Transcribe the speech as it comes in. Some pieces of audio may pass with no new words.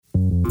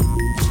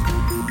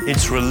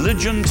It's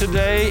religion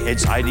today,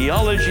 it's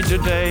ideology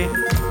today,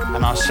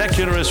 and our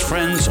secularist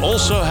friends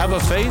also have a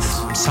faith.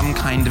 Some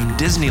kind of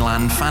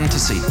Disneyland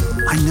fantasy.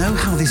 I know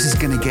how this is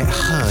going to get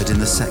heard in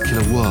the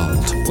secular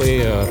world.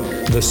 Where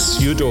the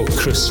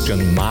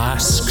pseudo-Christian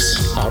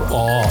masks are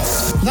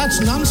off.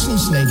 That's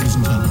nonsense, ladies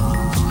and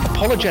gentlemen.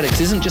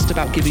 Apologetics isn't just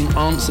about giving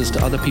answers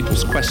to other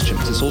people's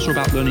questions. It's also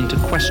about learning to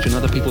question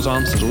other people's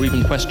answers, or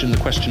even question the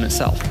question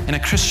itself. In a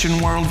Christian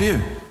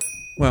worldview.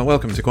 Well,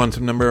 welcome to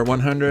Quantum number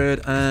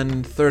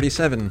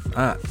 137.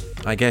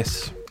 I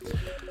guess.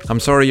 I'm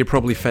sorry you're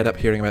probably fed up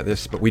hearing about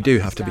this, but we do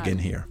have to begin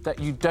here. That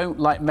you don't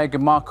like Meghan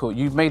Markle.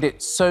 You've made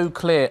it so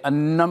clear a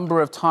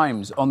number of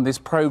times on this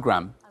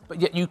programme, but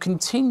yet you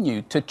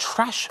continue to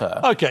trash her.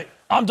 Okay,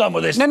 I'm done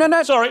with this. No.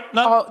 Sorry,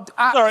 no.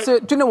 Sorry.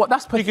 Do you know what?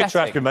 That's pathetic. You can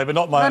trash me, but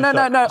not my own No.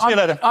 stuff. See you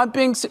later. I'm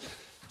being...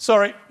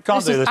 Sorry,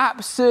 can't do this. This is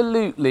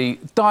absolutely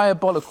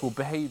diabolical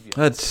behaviour.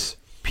 That's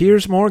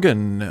Piers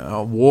Morgan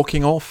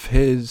walking off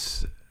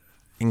his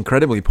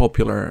incredibly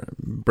popular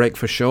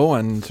breakfast show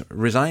and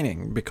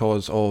resigning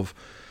because of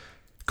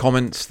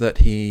comments that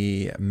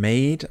he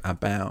made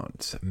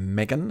about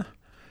Meghan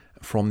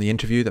from the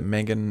interview that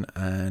Meghan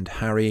and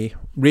Harry,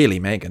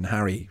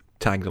 Harry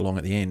tagged along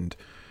at the end,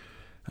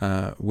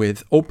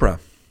 with Oprah.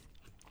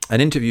 An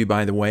interview,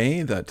 by the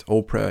way, that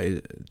Oprah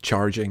is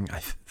charging, I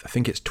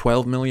think it's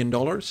 $12 million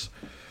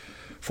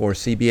for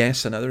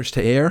CBS and others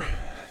to air.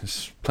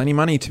 There's plenty of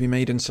money to be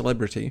made in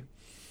celebrity.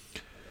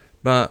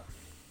 But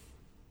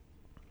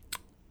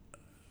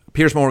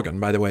Piers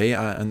Morgan, by the way,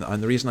 and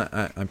the reason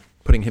I'm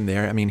putting him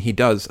there, I mean, he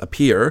does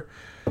appear,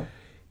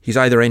 he's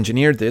either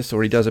engineered this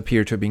or he does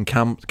appear to have been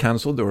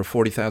cancelled. There were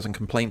 40,000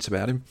 complaints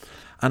about him.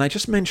 And I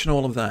just mention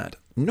all of that,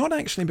 not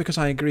actually because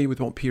I agree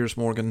with what Piers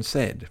Morgan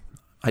said.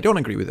 I don't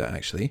agree with that,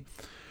 actually,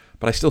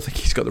 but I still think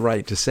he's got the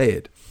right to say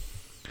it.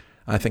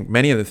 I think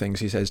many of the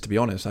things he says, to be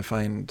honest, I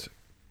find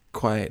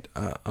quite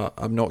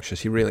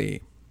obnoxious. He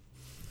really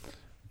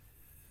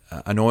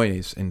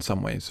annoys in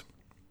some ways.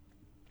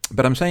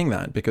 But I'm saying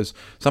that because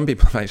some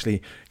people have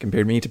actually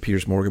compared me to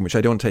Piers Morgan, which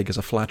I don't take as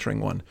a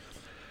flattering one.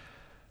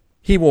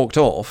 He walked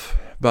off,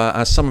 but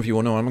as some of you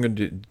will know, I'm going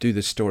to do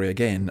this story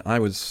again. I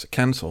was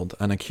cancelled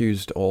and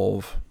accused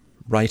of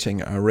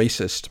writing a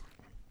racist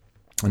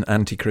and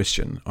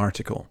anti-Christian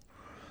article.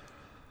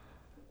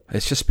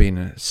 It's just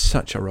been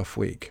such a rough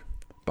week.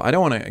 But I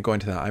don't want to go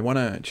into that. I want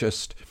to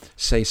just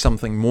say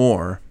something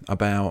more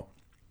about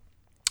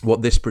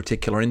what this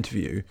particular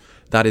interview,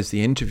 that is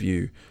the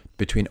interview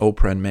between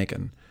Oprah and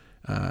Meghan,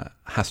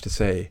 has to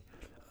say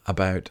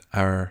about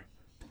our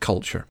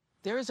culture.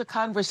 There is a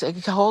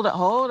conversation. Hold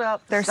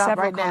up. There's Stop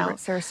right now.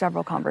 There are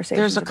several conversations.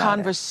 There's a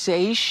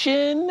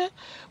conversation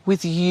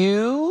with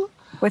you,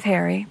 with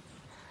Harry,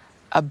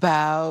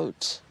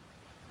 about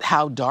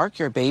how dark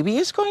your baby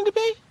is going to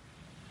be.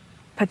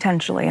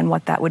 Potentially, and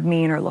what that would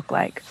mean or look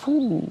like.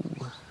 Ooh.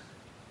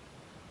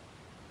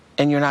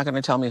 And you're not going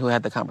to tell me who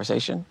had the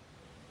conversation?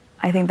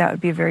 I think that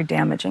would be very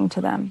damaging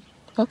to them.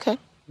 Okay.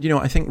 You know,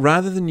 I think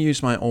rather than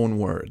use my own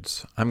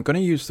words, I'm going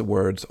to use the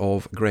words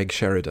of Greg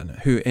Sheridan,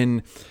 who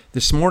in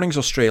this morning's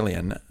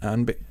Australian,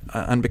 and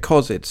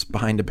because it's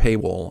behind a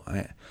paywall,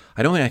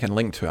 I don't think I can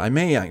link to it. I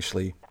may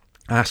actually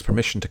ask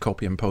permission to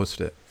copy and post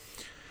it.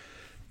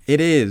 It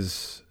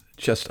is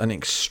just an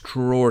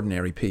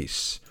extraordinary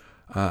piece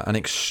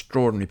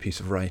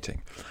of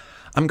writing.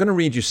 I'm going to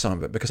read you some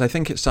of it because I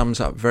think it sums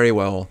up very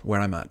well where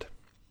I'm at.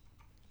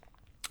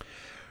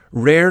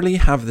 Rarely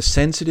have the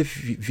sensitive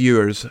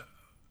viewers'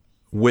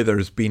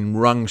 withers been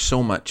wrung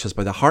so much as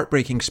by the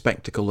heartbreaking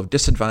spectacle of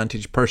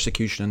disadvantage,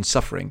 persecution and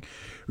suffering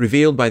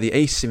revealed by the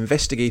ace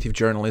investigative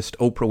journalist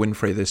Oprah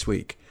Winfrey this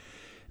week.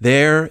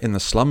 There, in the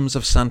slums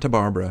of Santa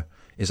Barbara,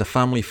 is a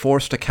family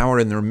forced to cower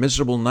in their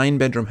miserable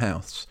 9-bedroom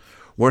house,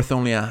 worth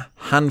only a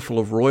handful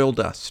of royal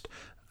dust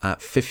at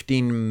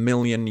 $15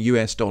 million,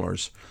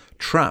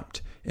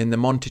 trapped in the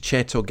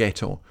Montecito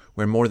ghetto,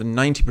 where more than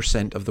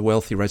 90% of the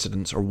wealthy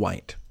residents are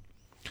white.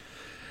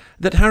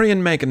 That Harry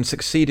and Meghan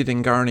succeeded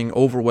in garnering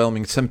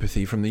overwhelming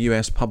sympathy from the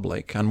US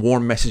public and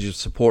warm messages of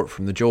support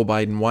from the Joe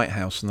Biden White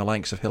House and the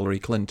likes of Hillary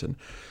Clinton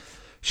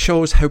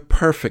shows how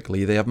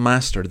perfectly they have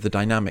mastered the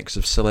dynamics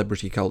of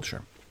celebrity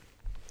culture.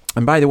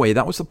 And by the way,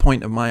 that was the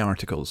point of my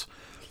articles.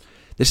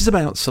 This is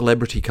about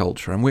celebrity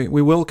culture, and we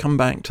will come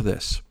back to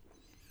this.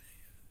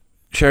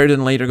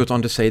 Sheridan later goes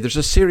on to say, there's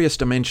a serious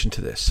dimension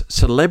to this.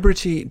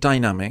 Celebrity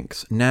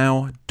dynamics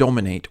now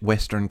dominate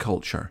Western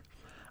culture,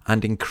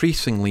 and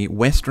increasingly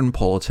Western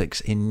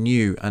politics in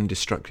new and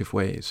destructive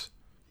ways.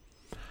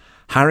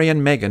 Harry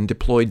and Meghan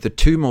deployed the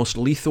two most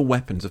lethal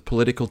weapons of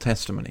political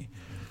testimony,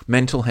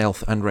 mental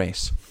health and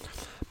race.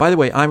 By the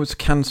way, I was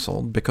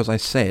cancelled because I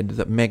said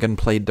that Meghan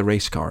played the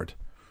race card.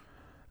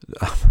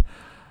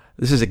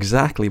 This is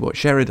exactly what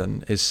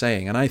Sheridan is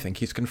saying, and I think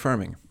he's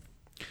confirming.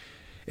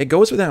 It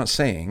goes without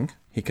saying,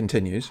 he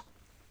continues,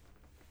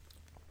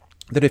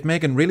 that if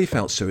Meghan really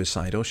felt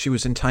suicidal, she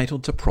was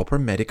entitled to proper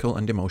medical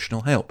and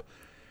emotional help.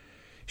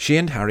 She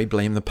and Harry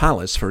blame the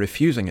palace for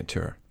refusing it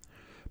to her.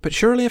 But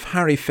surely if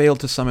Harry failed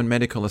to summon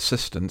medical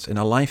assistance in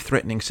a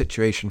life-threatening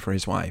situation for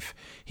his wife,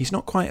 he's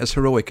not quite as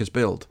heroic as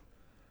billed.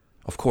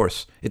 Of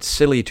course, it's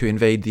silly to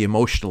invade the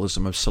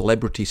emotionalism of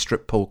celebrity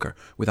strip poker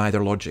with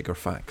either logic or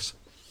facts.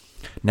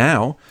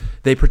 Now,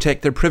 they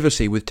protect their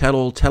privacy with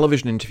tell-all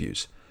television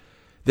interviews.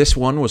 This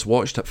one was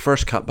watched at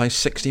first cut by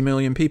 60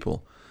 million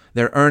people.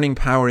 Their earning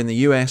power in the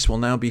US will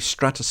now be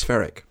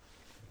stratospheric.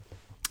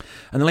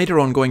 And later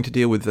on going to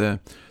deal with the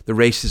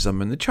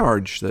racism and the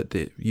charge that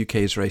the UK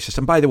is racist.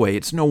 And by the way,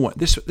 it's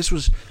this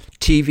was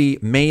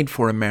TV made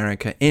for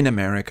America, in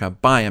America,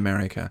 by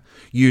America,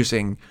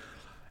 using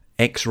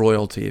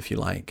ex-royalty, if you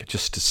like,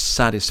 just to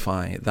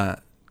satisfy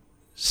that,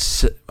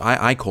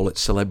 I call it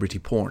celebrity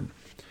porn.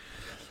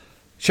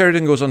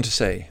 Sheridan goes on to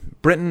say,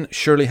 Britain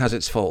surely has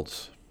its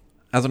faults.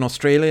 As an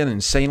Australian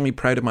insanely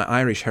proud of my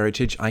Irish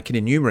heritage, I can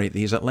enumerate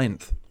these at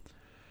length.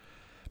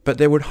 But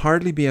there would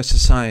hardly be a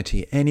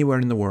society anywhere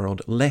in the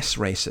world less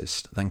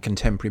racist than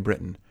contemporary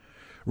Britain.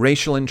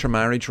 Racial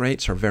intermarriage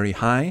rates are very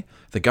high,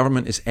 the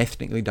government is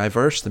ethnically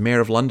diverse, the Mayor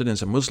of London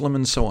is a Muslim,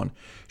 and so on.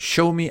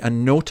 Show me a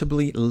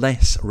notably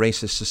less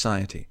racist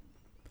society.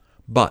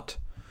 But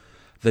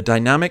the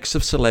dynamics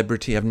of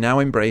celebrity have now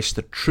embraced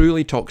the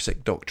truly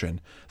toxic doctrine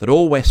that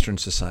all Western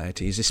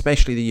societies,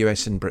 especially the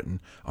US and Britain,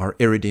 are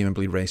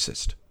irredeemably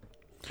racist.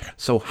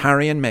 So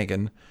Harry and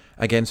Meghan,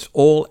 against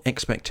all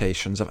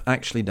expectations, have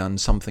actually done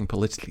something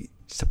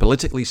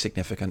politically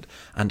significant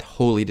and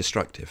wholly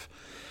destructive.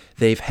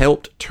 They've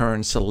helped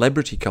turn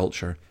celebrity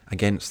culture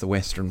against the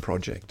Western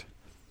project.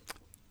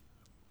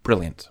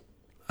 Brilliant.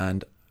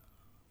 And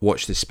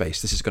watch this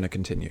space. This is going to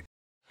continue.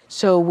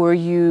 So were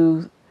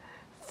you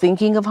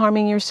thinking of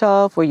harming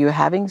yourself? Were you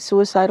having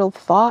suicidal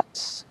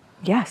thoughts?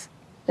 Yes,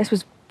 this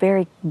was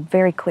very,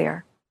 very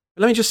clear.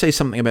 Let me just say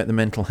something about the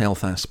mental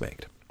health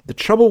aspect. The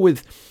trouble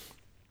with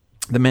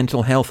the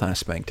mental health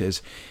aspect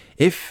is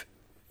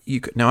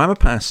now I'm a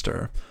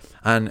pastor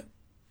and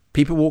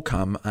people will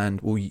come and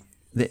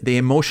they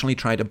emotionally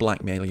try to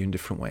blackmail you in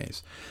different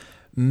ways.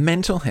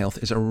 Mental health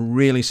is a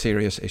really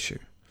serious issue.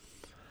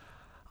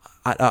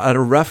 At a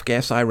rough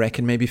guess, I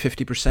reckon maybe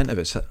 50% of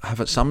us have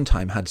at some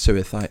time had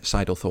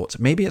suicidal thoughts.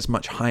 Maybe it's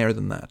much higher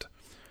than that.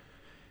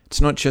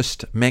 It's not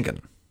just Meghan.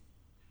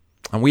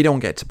 And we don't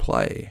get to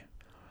play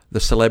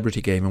the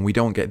celebrity game and we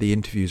don't get the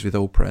interviews with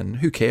Oprah, and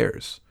who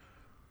cares?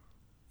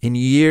 In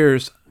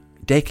years,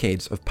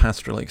 decades of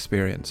pastoral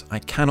experience, I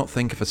cannot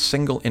think of a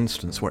single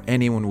instance where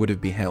anyone would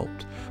have been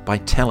helped by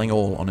telling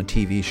all on a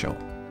TV show.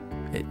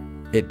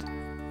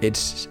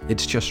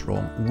 It's just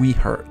wrong. We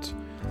hurt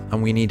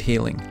and we need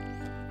healing.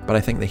 But I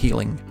think the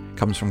healing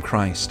comes from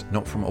Christ,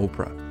 not from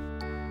Oprah.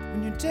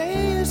 When your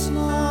day is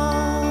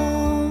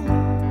long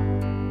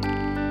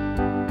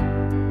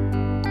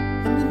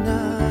and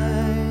the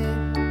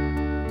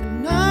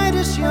night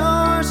is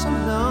yours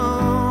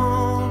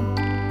alone.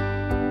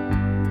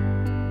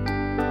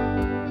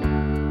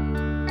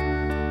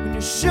 When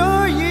you're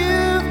sure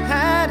you've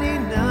had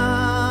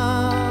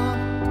enough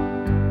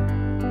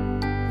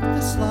of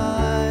this life.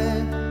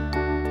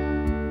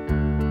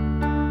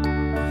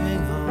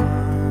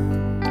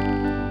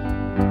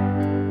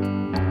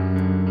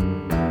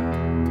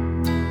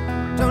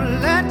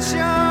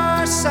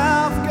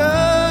 Yourself go,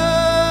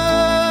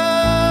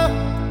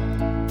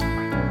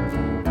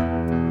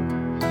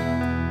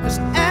 'cause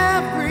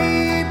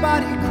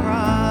everybody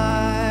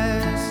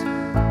cries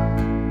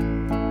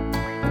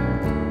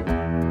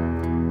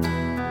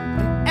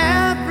and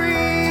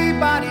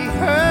everybody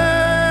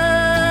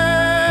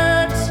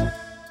hurts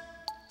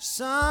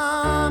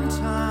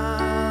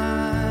sometimes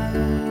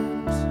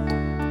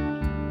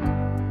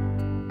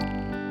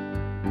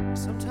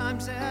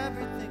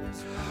everything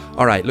is wrong.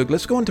 All right, look,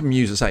 let's go on to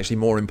news that's actually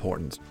more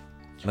important.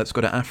 Let's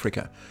go to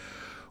Africa,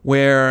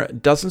 where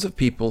dozens of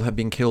people have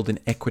been killed in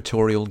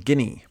Equatorial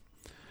Guinea.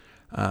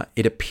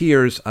 It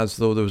appears as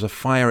though there was a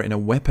fire in a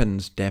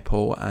weapons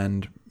depot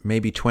and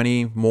maybe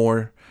 20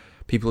 more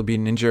people have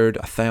been injured,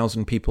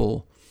 20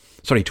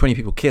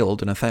 people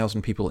killed and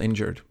 1,000 people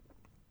injured.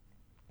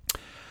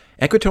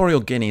 Equatorial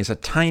Guinea is a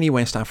tiny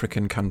West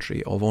African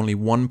country of only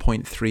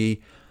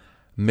 1.3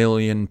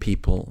 million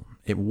people.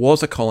 It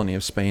was a colony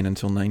of Spain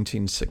until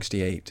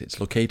 1968. It's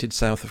located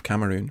south of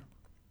Cameroon.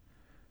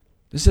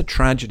 This is a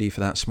tragedy for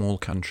that small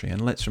country,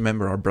 and let's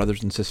remember our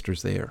brothers and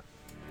sisters there.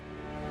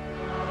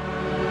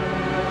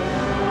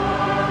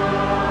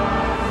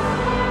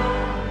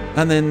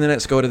 And then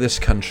let's go to this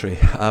country.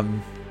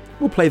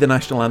 We'll play the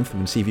national anthem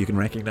and see if you can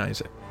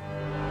recognize it.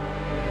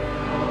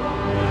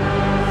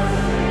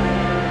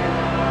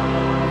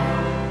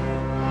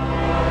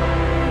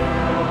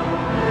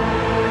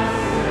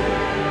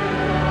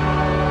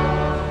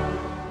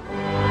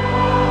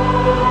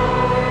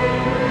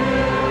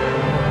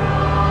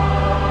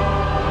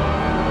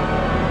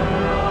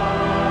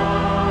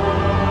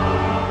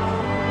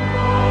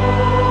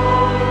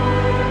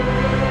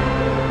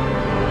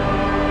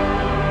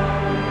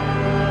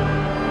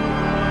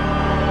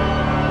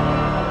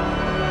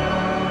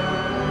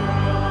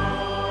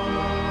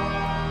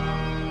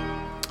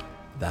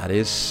 That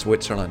is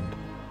Switzerland.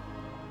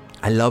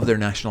 I love their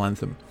national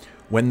anthem.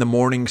 When the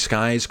morning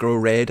skies grow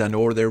red and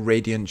o'er their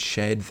radiance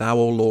shed, Thou,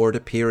 O Lord,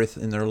 appeareth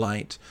in their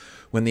light.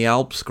 When the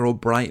Alps grow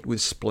bright with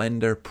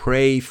splendour,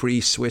 pray,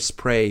 free Swiss,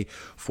 pray,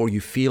 for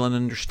you feel and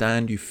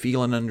understand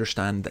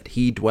that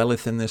he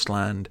dwelleth in this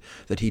land,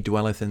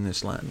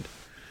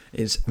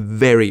 It's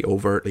very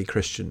overtly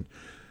Christian,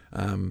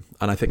 and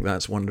I think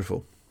that's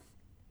wonderful.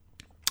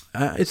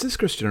 Is this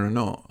Christian or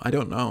not? I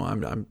don't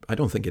know. I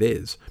don't think it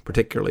is,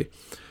 particularly.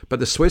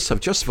 But the Swiss have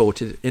just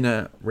voted in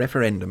a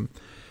referendum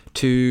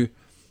to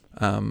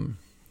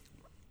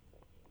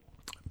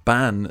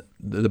ban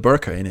the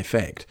burqa, in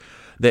effect.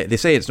 They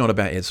say it's not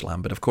about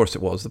Islam, but of course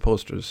it was. The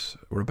posters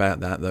were about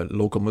that. The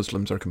local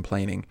Muslims are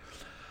complaining.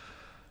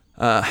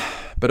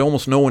 But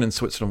almost no one in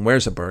Switzerland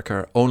wears a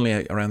burqa.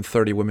 Only around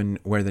 30 women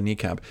wear the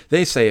niqab.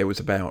 They say it was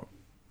about,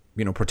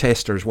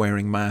 protesters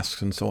wearing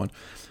masks and so on.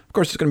 Of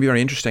course, it's going to be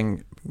very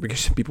interesting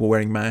because people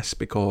wearing masks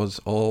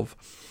because of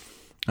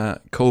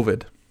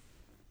COVID.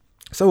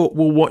 So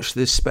we'll watch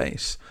this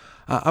space.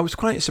 I was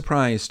quite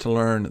surprised to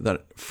learn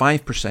that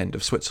 5%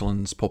 of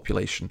Switzerland's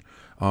population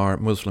are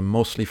Muslim,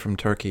 mostly from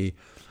Turkey,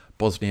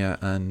 Bosnia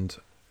and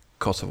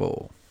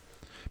Kosovo.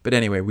 But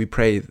anyway, we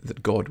pray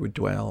that God would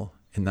dwell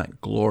in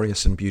that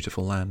glorious and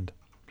beautiful land.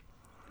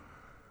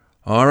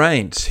 All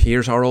right,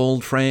 here's our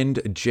old friend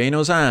Jayne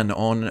Ozanne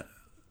on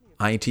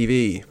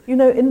ITV.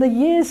 In the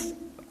years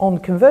on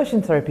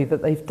conversion therapy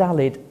that they've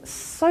dallied,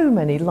 so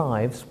many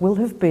lives will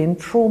have been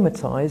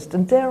traumatised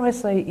and, dare I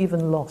say,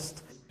 even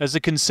lost. As a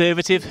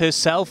Conservative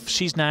herself,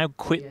 she's now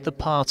quit the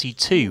party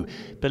too,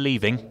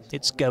 believing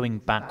it's going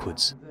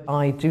backwards.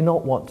 I do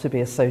not want to be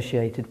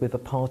associated with a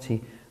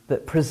party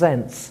that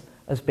presents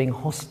as being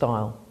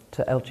hostile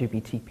to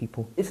LGBT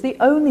people. It's the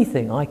only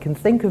thing I can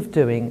think of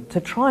doing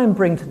to try and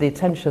bring to the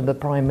attention of the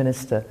Prime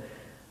Minister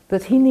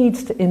that he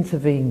needs to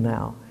intervene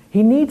now.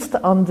 He needs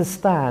to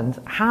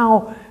understand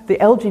how the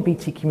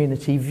LGBT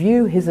community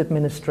view his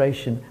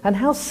administration and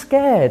how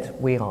scared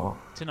we are.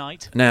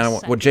 Tonight. Now,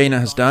 what Jayne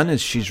has done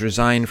is she's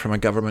resigned from a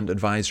government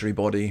advisory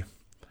body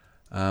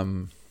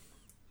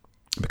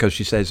because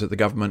she says that the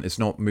government is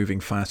not moving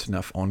fast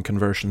enough on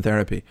conversion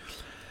therapy.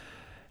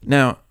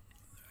 Now,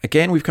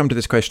 again, we've come to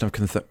this question of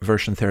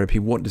conversion therapy.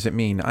 What does it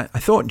mean? I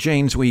thought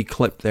Jayne's wee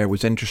clip there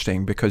was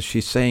interesting because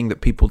she's saying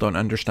that people don't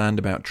understand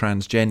about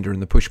transgender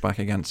and the pushback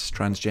against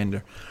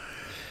transgender.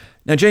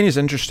 Now, Jayne is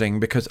interesting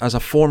because as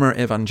a former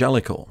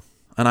evangelical,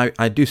 and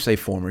I do say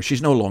former,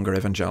 she's no longer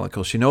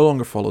evangelical, she no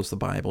longer follows the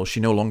Bible, she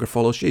no longer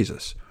follows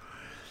Jesus.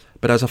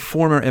 But as a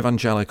former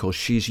evangelical,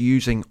 she's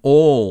using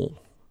all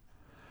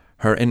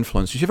her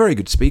influence. She's a very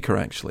good speaker,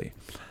 actually,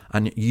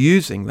 and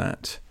using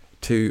that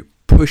to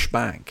push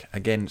back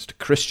against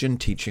Christian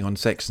teaching on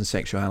sex and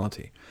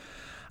sexuality.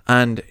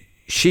 And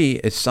she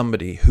is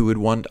somebody who would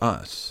want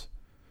us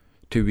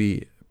to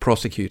be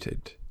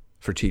prosecuted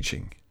for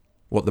teaching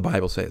what the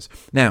Bible says.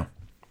 Now,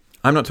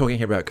 I'm not talking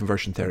here about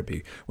conversion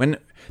therapy. When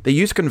they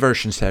use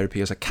conversion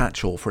therapy as a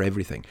catch-all for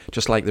everything,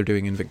 just like they're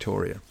doing in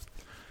Victoria.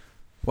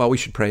 Well, we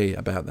should pray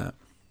about that.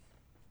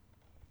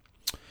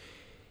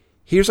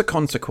 Here's a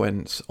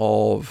consequence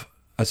of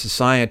a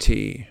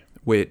society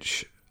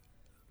which,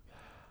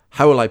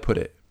 how will I put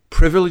it,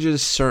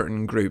 privileges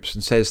certain groups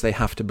and says they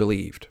have to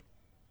believe.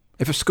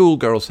 If a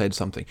schoolgirl said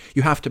something,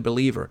 you have to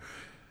believe her.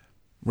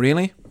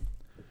 Really?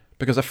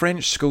 Because a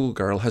French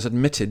schoolgirl has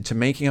admitted to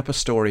making up a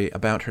story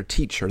about her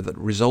teacher that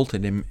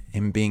resulted in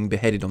him being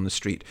beheaded on the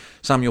street.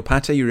 Samuel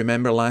Paty, you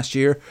remember last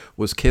year,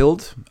 was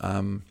killed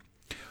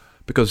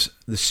because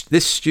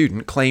this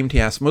student claimed he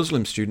asked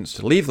Muslim students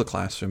to leave the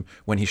classroom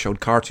when he showed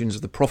cartoons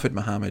of the Prophet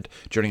Muhammad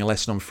during a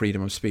lesson on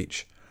freedom of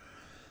speech.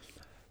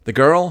 The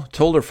girl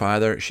told her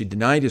father she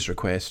denied his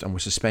request and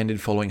was suspended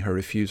following her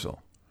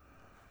refusal.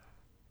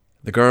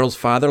 The girl's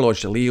father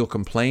lodged a legal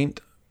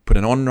complaint, put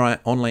an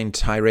online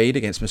tirade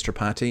against Mr.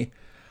 Paty,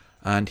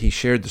 and he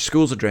shared the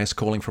school's address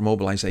calling for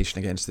mobilization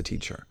against the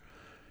teacher.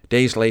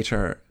 Days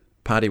later,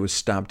 Paty was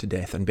stabbed to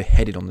death and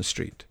beheaded on the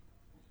street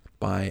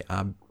by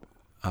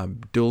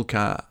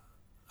Abdulka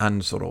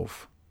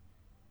Ansorov.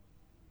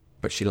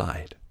 But she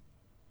lied.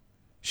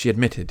 She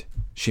admitted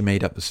she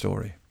made up the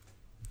story.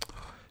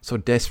 So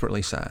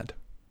desperately sad.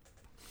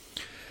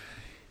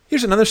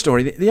 Here's another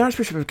story. The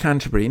Archbishop of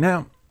Canterbury.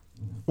 Now,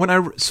 when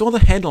I saw the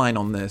headline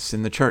on this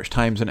in the Church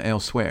Times and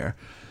elsewhere,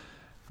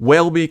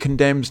 Welby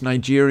condemns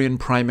Nigerian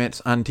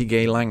primate's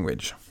anti-gay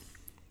language.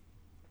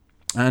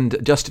 And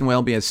Justin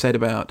Welby has said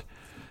about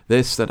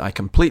this that I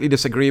completely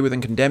disagree with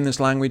and condemn this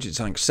language. It's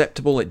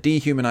unacceptable. It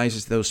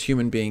dehumanizes those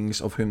human beings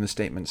of whom the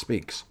statement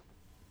speaks.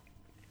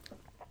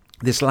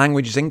 This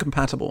language is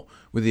incompatible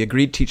with the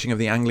agreed teaching of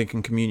the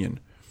Anglican Communion.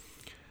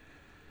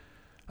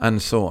 And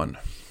so on.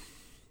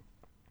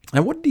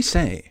 And what did he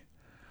say?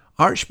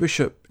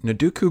 Archbishop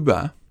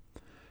Ndukuba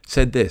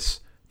said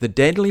this: the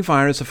deadly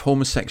virus of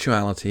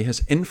homosexuality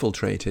has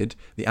infiltrated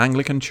the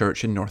Anglican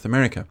Church in North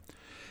America.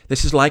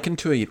 This is likened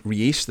to a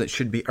yeast that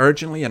should be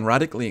urgently and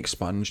radically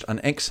expunged and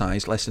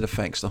excised lest it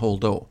affects the whole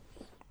dough.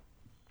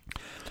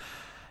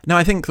 Now,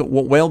 I think that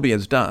what Welby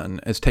has done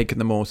is taken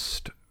the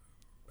most...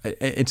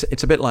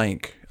 It's a bit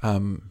like...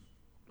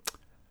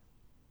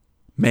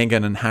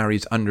 Meghan and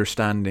Harry's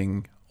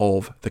understanding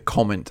of the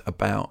comment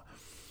about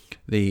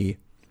the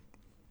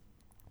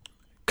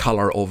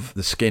colour of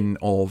the skin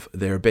of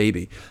their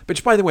baby.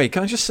 Which, by the way,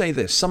 can I just say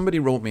this? Somebody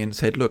wrote me and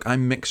said, look,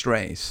 I'm mixed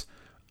race.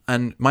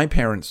 And my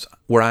parents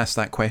were asked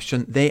that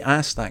question. They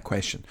asked that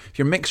question. If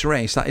you're mixed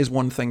race, that is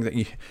one thing that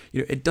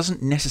it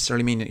doesn't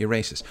necessarily mean that you're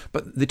racist.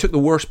 But they took the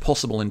worst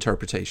possible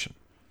interpretation.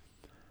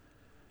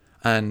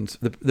 And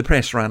the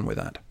press ran with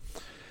that.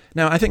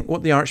 Now, I think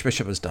what the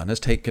Archbishop has done is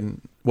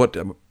taken what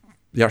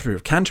the Archbishop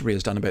of Canterbury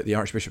has done about the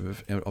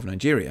Archbishop of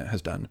Nigeria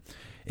has done,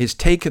 is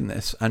taken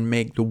this and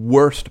make the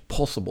worst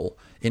possible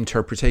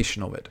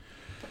interpretation of it.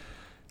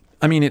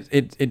 I mean,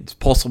 it's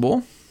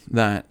possible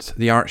that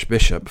the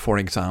Archbishop, for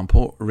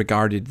example,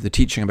 regarded the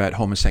teaching about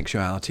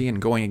homosexuality and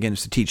going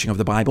against the teaching of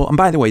the Bible, and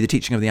by the way, the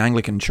teaching of the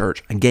Anglican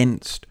Church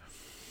against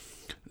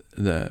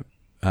the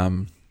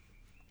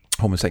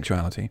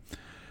homosexuality,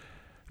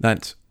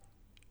 that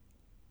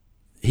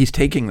he's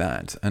taking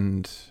that,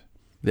 and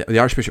the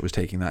Archbishop was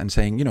taking that and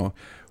saying, you know,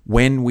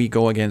 when we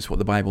go against what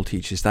the Bible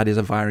teaches, that is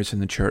a virus in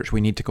the church.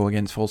 We need to go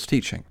against false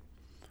teaching.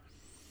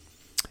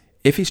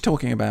 If he's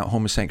talking about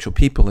homosexual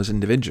people as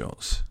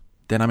individuals,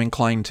 then I'm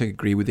inclined to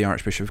agree with the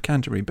Archbishop of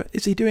Canterbury. But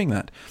is he doing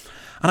that?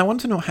 And I want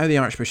to know how the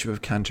Archbishop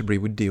of Canterbury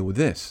would deal with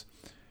this.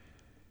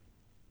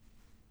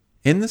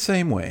 In the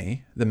same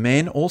way, the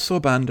men also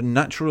abandoned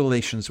natural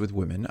relations with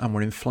women and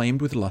were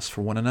inflamed with lust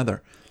for one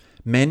another.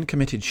 Men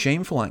committed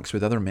shameful acts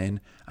with other men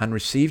and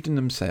received in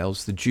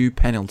themselves the due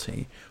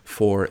penalty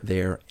for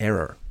their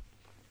error.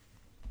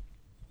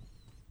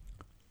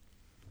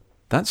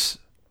 That's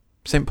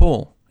St.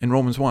 Paul in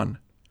Romans 1.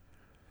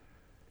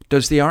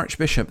 Does the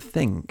Archbishop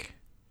think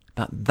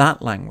that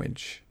that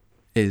language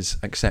is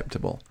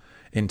acceptable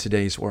in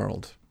today's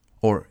world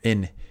or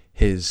in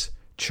his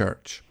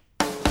church?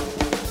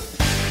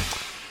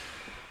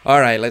 All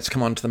right, let's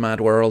come on to the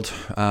mad world.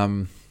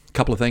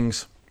 Couple of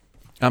things.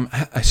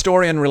 A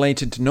historian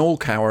related to Noel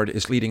Coward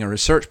is leading a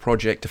research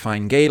project to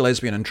find gay,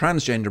 lesbian and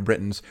transgender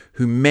Britons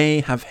who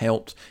may have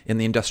helped in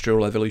the Industrial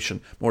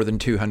Revolution more than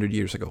 200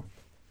 years ago.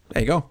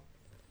 There you go.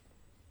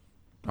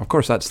 Of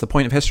course, that's the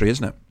point of history,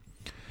 isn't it?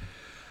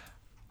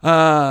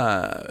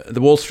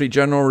 The Wall Street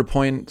Journal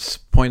points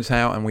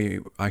out,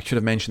 and I should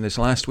have mentioned this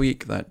last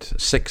week, that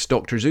 6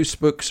 Dr. Seuss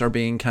books are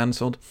being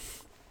cancelled.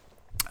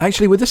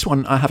 Actually, with this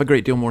one, I have a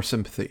great deal more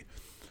sympathy.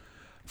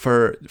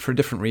 For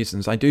different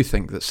reasons. I do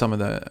think that some of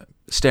the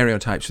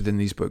stereotypes within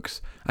these books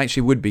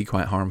actually would be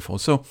quite harmful.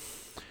 So,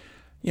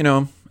 you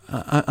know,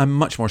 I'm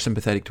much more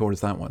sympathetic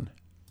towards that one.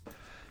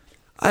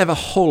 I have a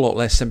whole lot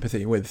less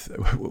sympathy with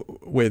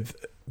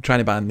trying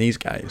to ban these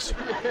guys.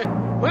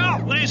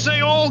 Well, they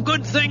say all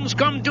good things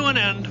come to an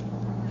end.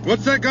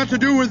 What's that got to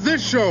do with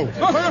this show?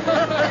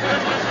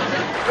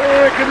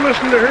 I could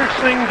listen to her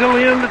sing till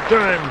the end of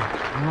time.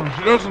 No,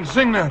 she doesn't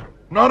sing that.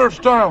 Not her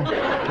style.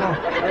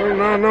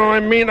 No, I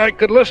mean I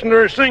could listen to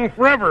her sing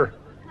forever.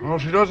 No,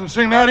 she doesn't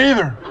sing that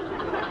either.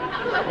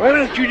 Why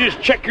don't you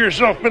just check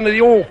yourself into the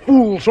old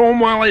fool's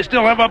home while I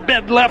still have a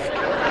bed left?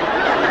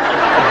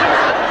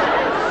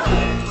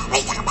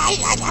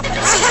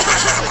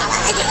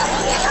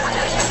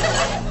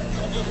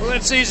 Well,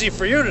 that's easy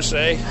for you to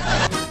say.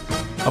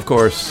 Of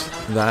course,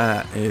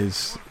 that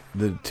is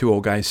the two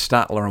old guys,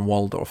 Statler and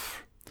Waldorf,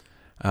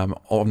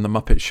 on the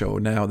Muppet Show.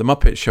 Now, the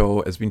Muppet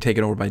Show has been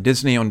taken over by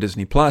Disney on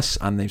Disney Plus,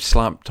 and they've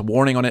slapped a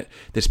warning on it.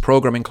 This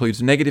program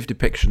includes negative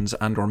depictions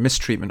and or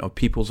mistreatment of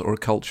peoples or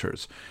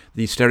cultures.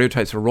 These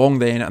stereotypes were wrong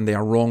then, and they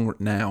are wrong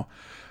now.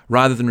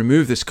 Rather than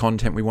remove this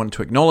content, we want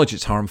to acknowledge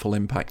its harmful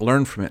impact,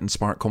 learn from it, and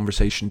spark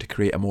conversation to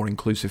create a more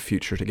inclusive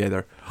future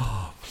together.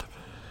 Oh,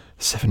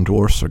 7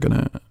 Dwarfs are going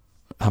to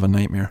have a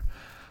nightmare.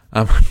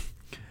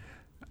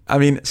 I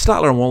mean,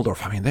 Statler and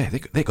Waldorf, I mean,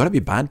 they got to be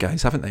bad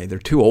guys, haven't they? They're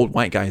 2 old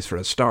white guys for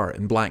a start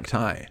in black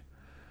tie.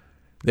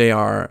 They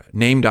are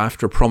named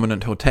after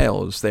prominent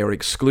hotels. They are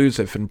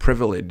exclusive and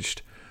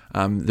privileged.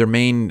 Their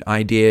main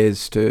idea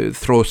is to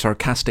throw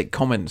sarcastic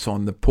comments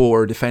on the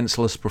poor,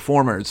 defenseless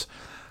performers,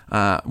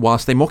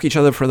 whilst they mock each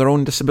other for their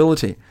own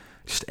disability.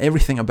 Just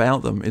everything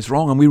about them is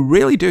wrong, and we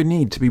really do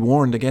need to be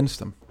warned against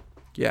them.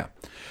 Yeah.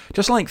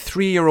 Just like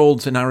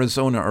 3-year-olds in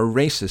Arizona are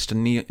racist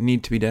and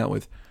need to be dealt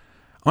with.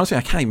 Honestly,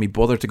 I can't even be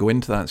bothered to go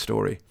into that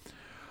story.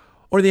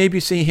 Or the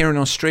ABC here in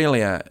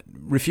Australia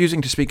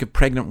refusing to speak of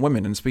pregnant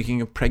women and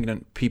speaking of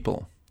pregnant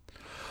people.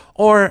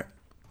 Or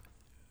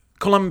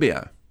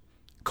Columbia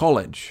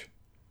College,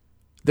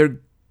 their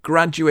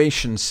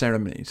graduation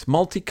ceremonies,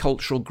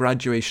 multicultural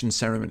graduation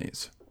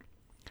ceremonies.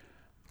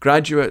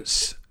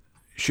 Graduates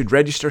should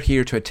register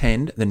here to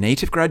attend the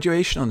Native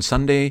graduation on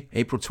Sunday,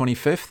 April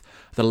 25th,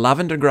 the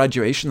Lavender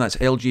graduation, that's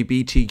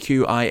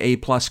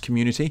LGBTQIA+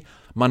 community,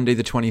 Monday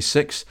the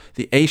 26th,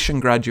 the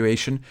Asian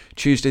graduation,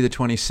 Tuesday the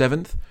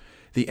 27th,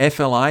 the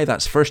FLI,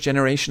 that's first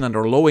generation and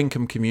our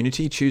low-income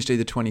community, Tuesday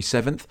the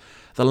 27th,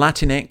 the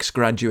Latinx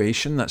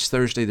graduation, that's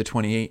Thursday the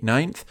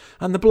 29th,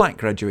 and the Black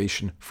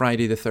graduation,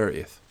 Friday the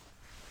 30th.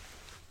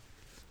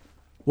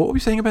 What were we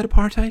saying about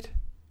apartheid?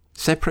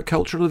 Separate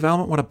cultural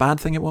development, what a bad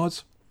thing it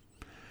was?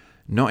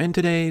 Not in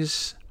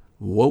today's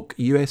woke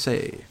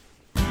USA.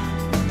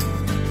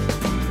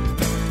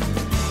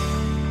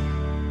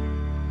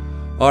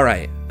 All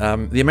right,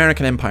 the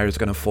American empire is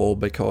going to fall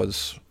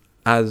because,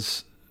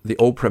 as the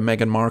Oprah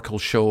Meghan Markle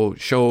show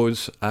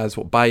shows, as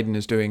what Biden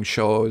is doing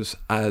shows,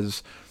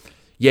 as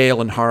Yale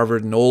and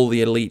Harvard and all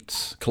the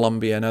elites,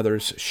 Columbia and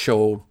others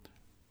show,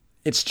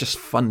 it's just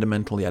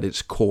fundamentally at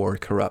its core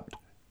corrupt.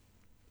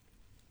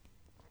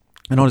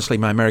 And honestly,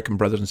 my American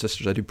brothers and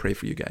sisters, I do pray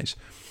for you guys.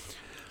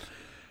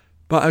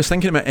 But I was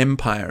thinking about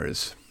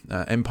empires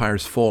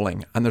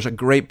falling, and there's a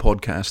great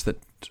podcast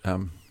that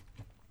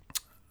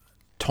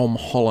Tom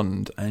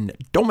Holland and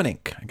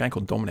Dominic, a guy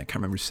called Dominic, I can't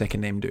remember his second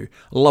name, do.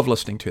 I love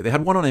listening to it. They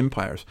had one on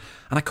empires,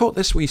 and I caught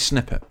this wee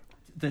snippet.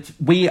 That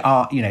we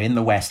are, in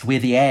the West, we're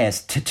the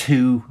heirs to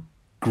two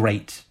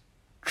great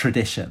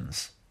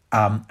traditions.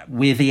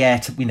 We're the heir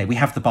to, we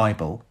have the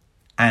Bible,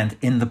 and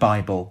in the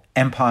Bible,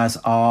 empires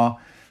are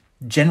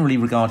generally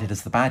regarded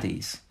as the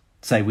baddies.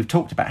 So we've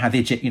talked about how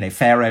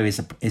Pharaoh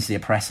is the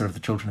oppressor of the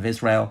children of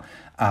Israel.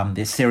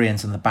 The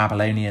Assyrians and the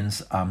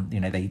Babylonians,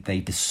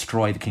 they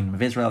destroy the kingdom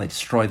of Israel. They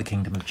destroy the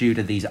kingdom of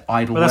Judah. These are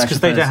idol worshippers. That's because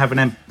they don't have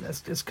an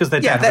It's because they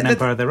don't have an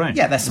empire of their own.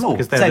 Yeah, they're small.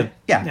 But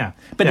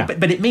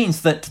it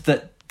means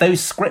that those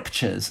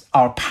scriptures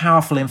are a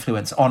powerful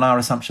influence on our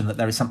assumption that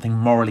there is something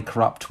morally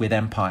corrupt with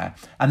empire.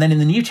 And then in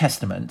the New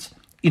Testament,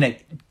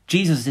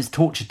 Jesus is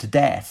tortured to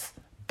death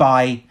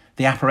by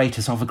the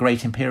apparatus of a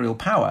great imperial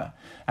power.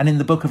 And in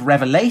the book of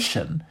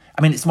Revelation,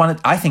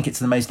 I think it's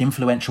the most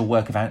influential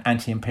work of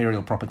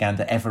anti-imperial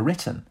propaganda ever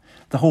written.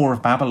 The Whore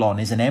of Babylon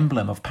is an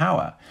emblem of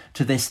power.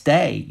 To this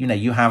day,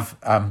 you have,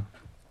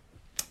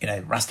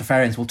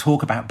 Rastafarians will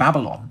talk about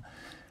Babylon,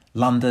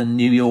 London,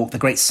 New York, the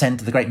great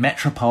centre, the great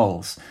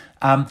metropoles.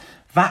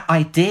 That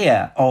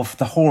idea of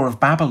the Whore of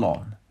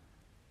Babylon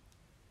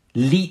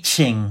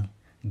leeching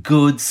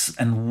goods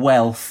and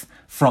wealth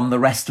from the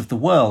rest of the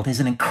world is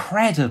an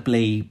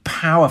incredibly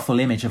powerful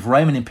image of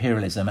Roman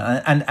imperialism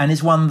and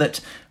is one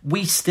that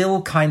we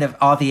still kind of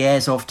are the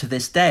heirs of to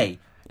this day.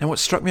 Now, what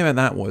struck me about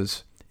that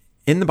was,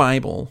 in the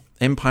Bible,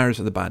 empires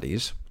are the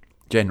baddies,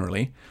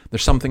 generally.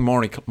 There's something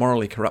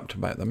morally corrupt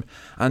about them.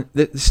 And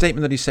the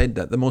statement that he said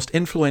that the most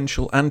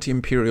influential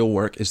anti-imperial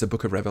work is the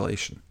book of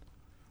Revelation.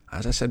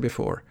 As I said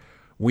before,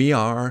 we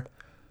are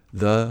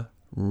the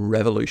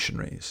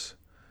revolutionaries.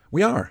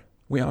 We are.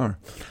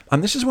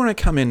 And this is where I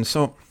come in.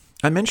 So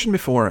I mentioned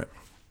before,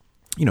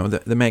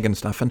 the Meghan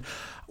stuff. And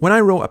when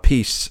I wrote a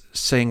piece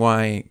saying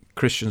why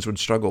Christians would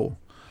struggle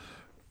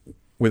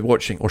with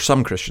watching, or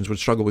some Christians would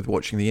struggle with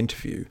watching the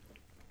interview,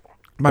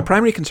 my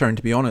primary concern,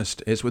 to be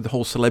honest, is with the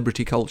whole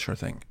celebrity culture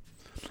thing.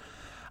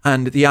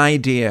 And the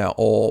idea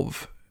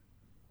of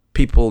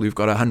people who've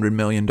got $100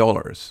 million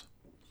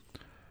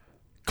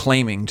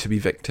claiming to be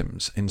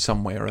victims in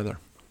some way or other.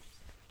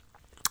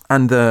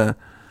 And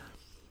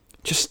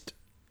just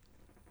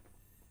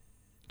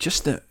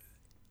the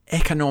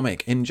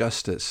economic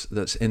injustice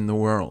that's in the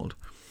world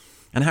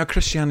and how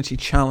Christianity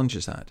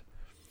challenges that.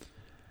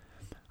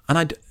 And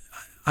I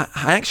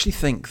actually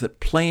think that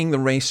playing the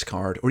race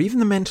card, or even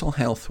the mental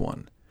health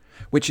one,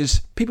 which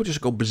is people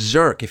just go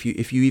berserk if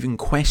you even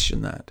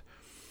question that,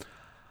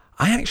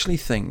 I actually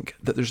think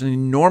that there's an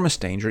enormous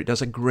danger. It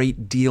does a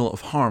great deal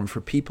of harm for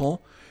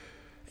people,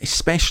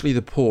 especially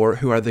the poor,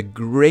 who are the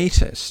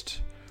greatest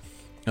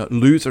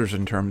losers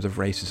in terms of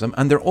racism,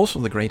 and they're also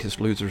the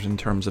greatest losers in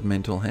terms of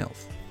mental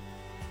health.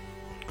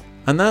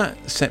 And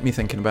that set me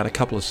thinking about a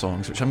couple of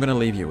songs, which I'm going to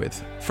leave you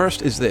with.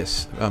 First is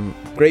this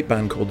great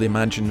band called the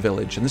Imagine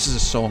Village, and this is a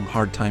song,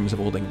 Hard Times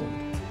of Old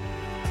England.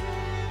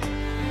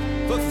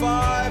 For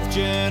 5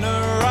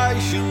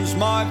 generations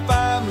my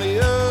family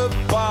have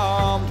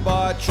farmed,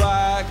 by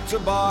tractor,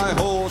 by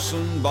horse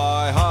and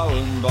by hoe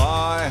and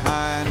by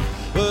hand.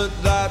 But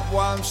that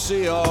won't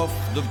see off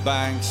the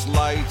bank's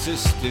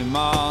latest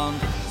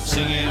demand,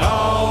 singing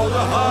all the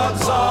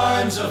hard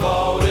times of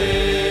old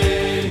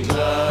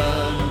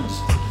England.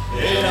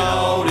 In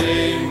old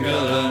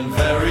England,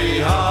 very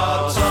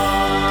hard times.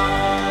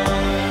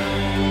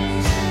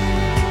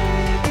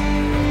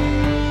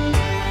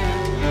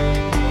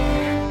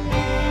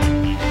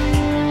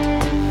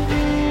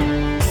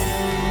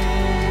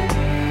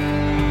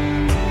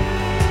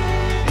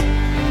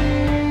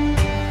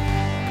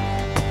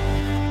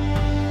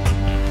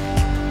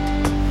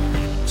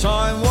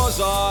 Time was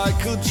I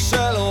could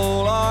sell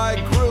all I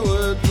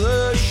grew at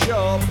the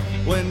shop.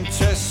 When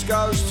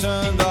Tesco's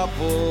turned up,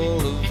 all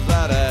of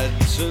that had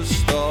to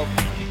stop.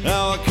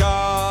 Now I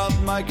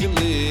can't make a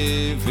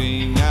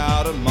living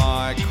out of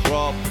my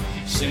crop,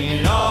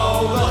 singing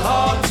all the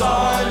hard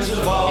times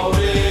of old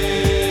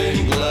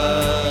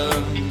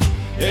England.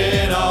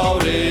 In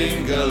old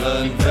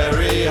England,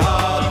 very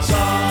hard times.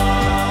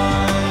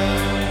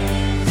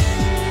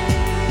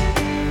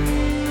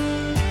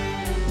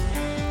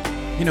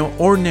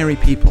 Ordinary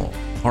people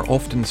are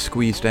often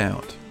squeezed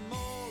out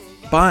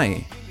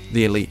by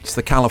the elites,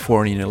 the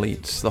Californian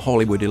elites, the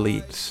Hollywood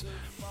elites,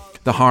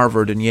 the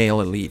Harvard and Yale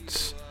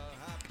elites,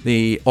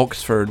 the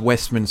Oxford,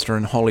 Westminster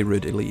and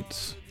Holyrood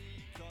elites.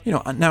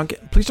 Now,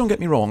 please don't get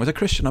me wrong. As a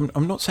Christian,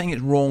 I'm not saying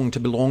it's wrong to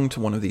belong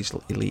to one of these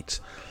elites,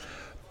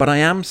 but I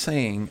am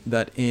saying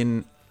that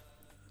in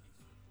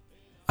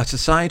a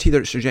society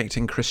that's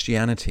rejecting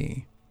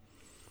Christianity,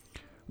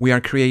 we are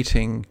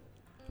creating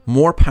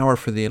more power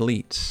for the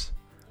elites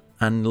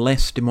and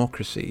less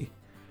democracy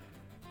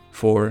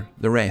for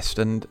the rest.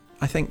 And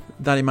I think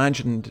that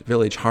imagined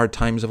village, Hard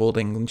Times of Old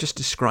England, just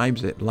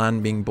describes it.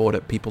 Land being bought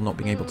at people not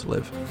being able to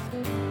live.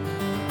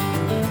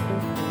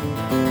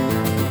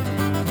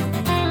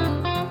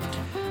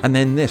 And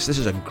then this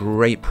is a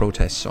great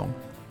protest song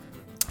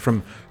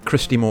from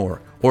Christy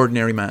Moore,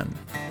 Ordinary Man.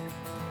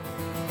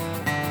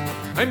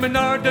 I'm an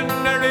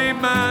ordinary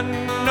man,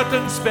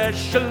 nothing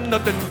special,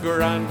 nothing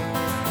grand.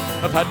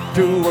 I've had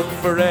to work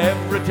for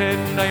everything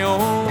I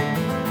own.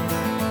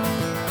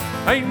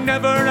 I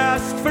never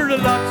asked for a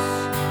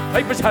lot,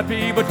 I was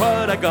happy with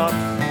what I got.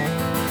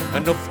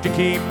 Enough to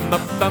keep my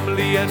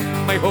family and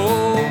my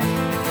home.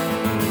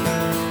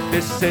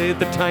 They say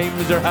the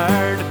times are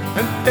hard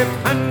and they've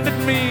handed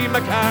me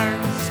my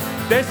cards.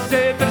 They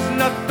say there's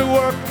not the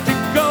work to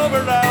go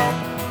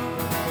around.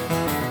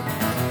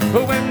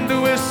 But when the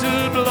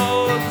whistle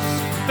blows,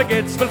 the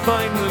gates will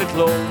finally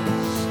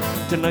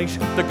close. Tonight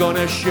they're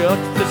gonna shut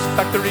this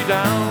factory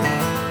down.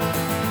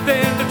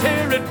 Then they'll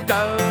tear it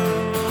down.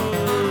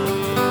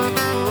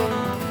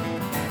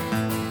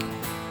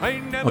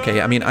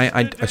 Okay, I mean,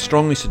 I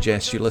strongly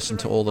suggest you listen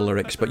to all the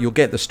lyrics, but you'll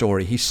get the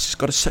story. He's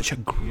got such a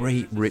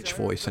great, rich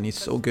voice, and he's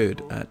so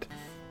good at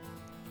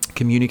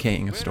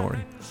communicating a story.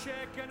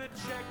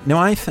 Now,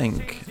 I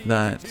think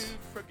that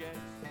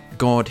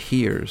God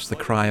hears the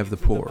cry of the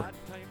poor.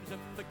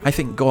 I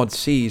think God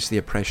sees the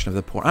oppression of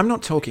the poor. I'm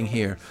not talking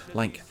here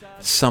like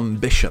some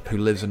bishop who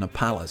lives in a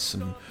palace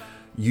and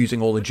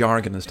using all the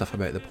jargon and stuff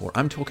about the poor.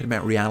 I'm talking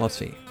about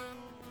reality.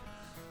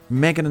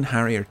 Meghan and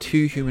Harry are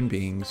two human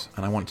beings,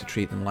 and I want to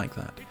treat them like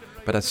that.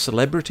 But as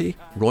celebrity,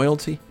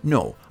 royalty,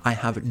 no. I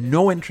have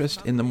no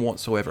interest in them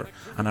whatsoever,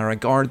 and I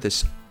regard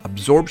this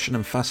absorption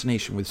and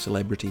fascination with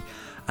celebrity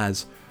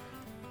as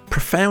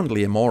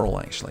profoundly immoral,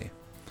 actually.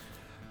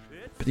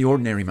 But the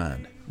ordinary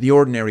man, the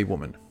ordinary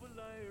woman,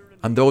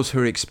 and those who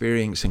are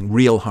experiencing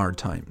real hard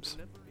times,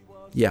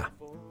 yeah,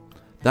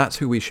 that's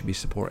who we should be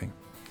supporting.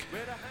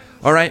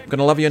 All right, I'm going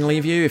to love you and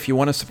leave you. If you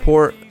want to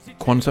support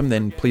Quantum,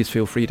 then please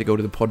feel free to go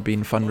to the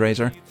Podbean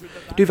fundraiser.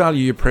 Do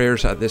value your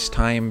prayers at this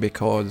time,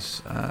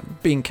 because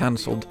being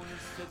cancelled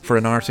for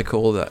an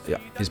article that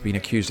is being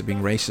accused of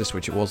being racist,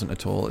 which it wasn't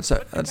at all,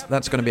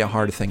 that's going to be a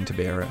hard thing to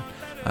bear,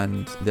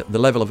 and the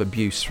level of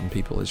abuse from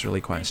people is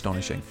really quite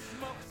astonishing.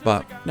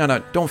 But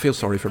no, don't feel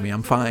sorry for me.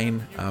 I'm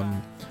fine.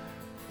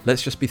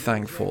 Let's just be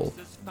thankful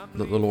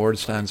that the Lord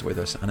stands with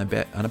us, and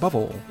above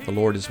all, the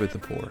Lord is with the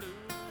poor,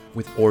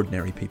 with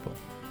ordinary people.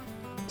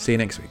 See you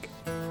next week.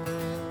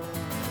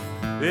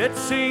 It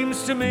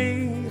seems to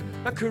me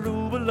a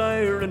cruel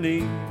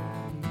irony.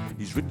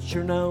 He's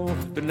richer now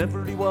than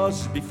ever he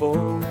was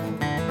before.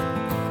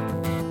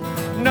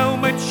 Now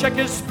my cheque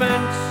is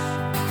spent,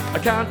 I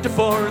can't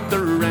afford the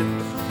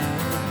rent.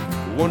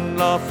 One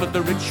laugh at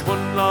the rich,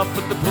 one laugh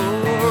at the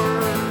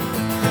poor.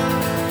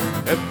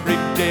 Every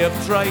day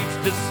I've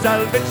tried to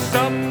salvage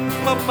some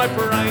of my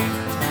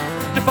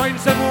pride, to find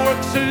some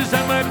works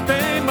I might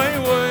pay my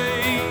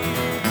way.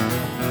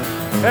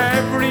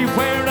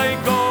 Everywhere I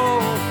go,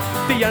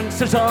 the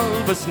answer's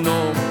always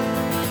no.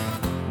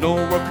 No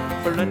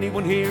work for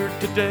anyone here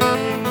today.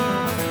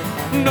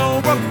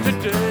 No work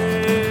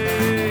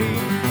today.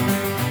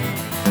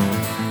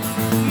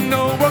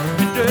 No work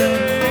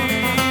today.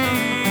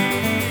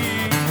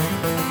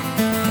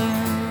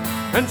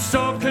 And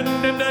so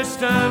condemned I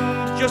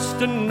stand,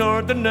 just an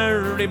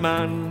ordinary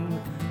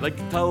man, like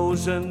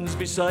thousands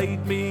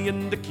beside me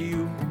in the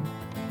queue.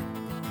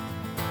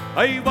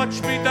 I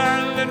watch me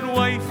darling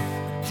wife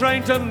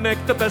trying to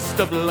make the best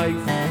of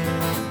life.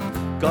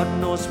 God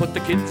knows what the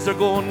kids are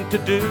going to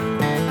do.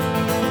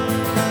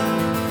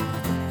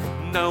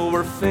 Now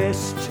we're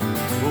faced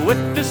with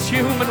this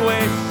human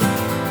waste,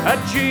 a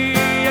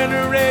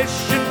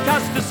generation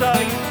cast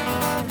aside.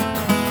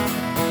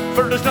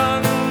 For as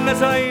long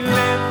as I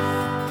live,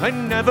 I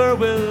never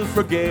will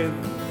forgive.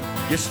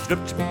 You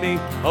stripped me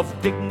of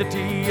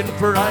dignity and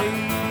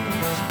pride.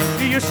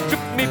 You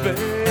stripped me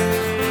bare.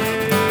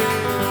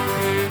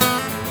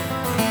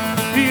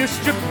 You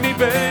stripped me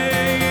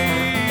bare.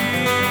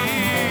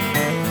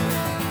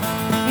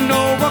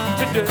 No work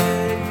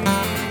today.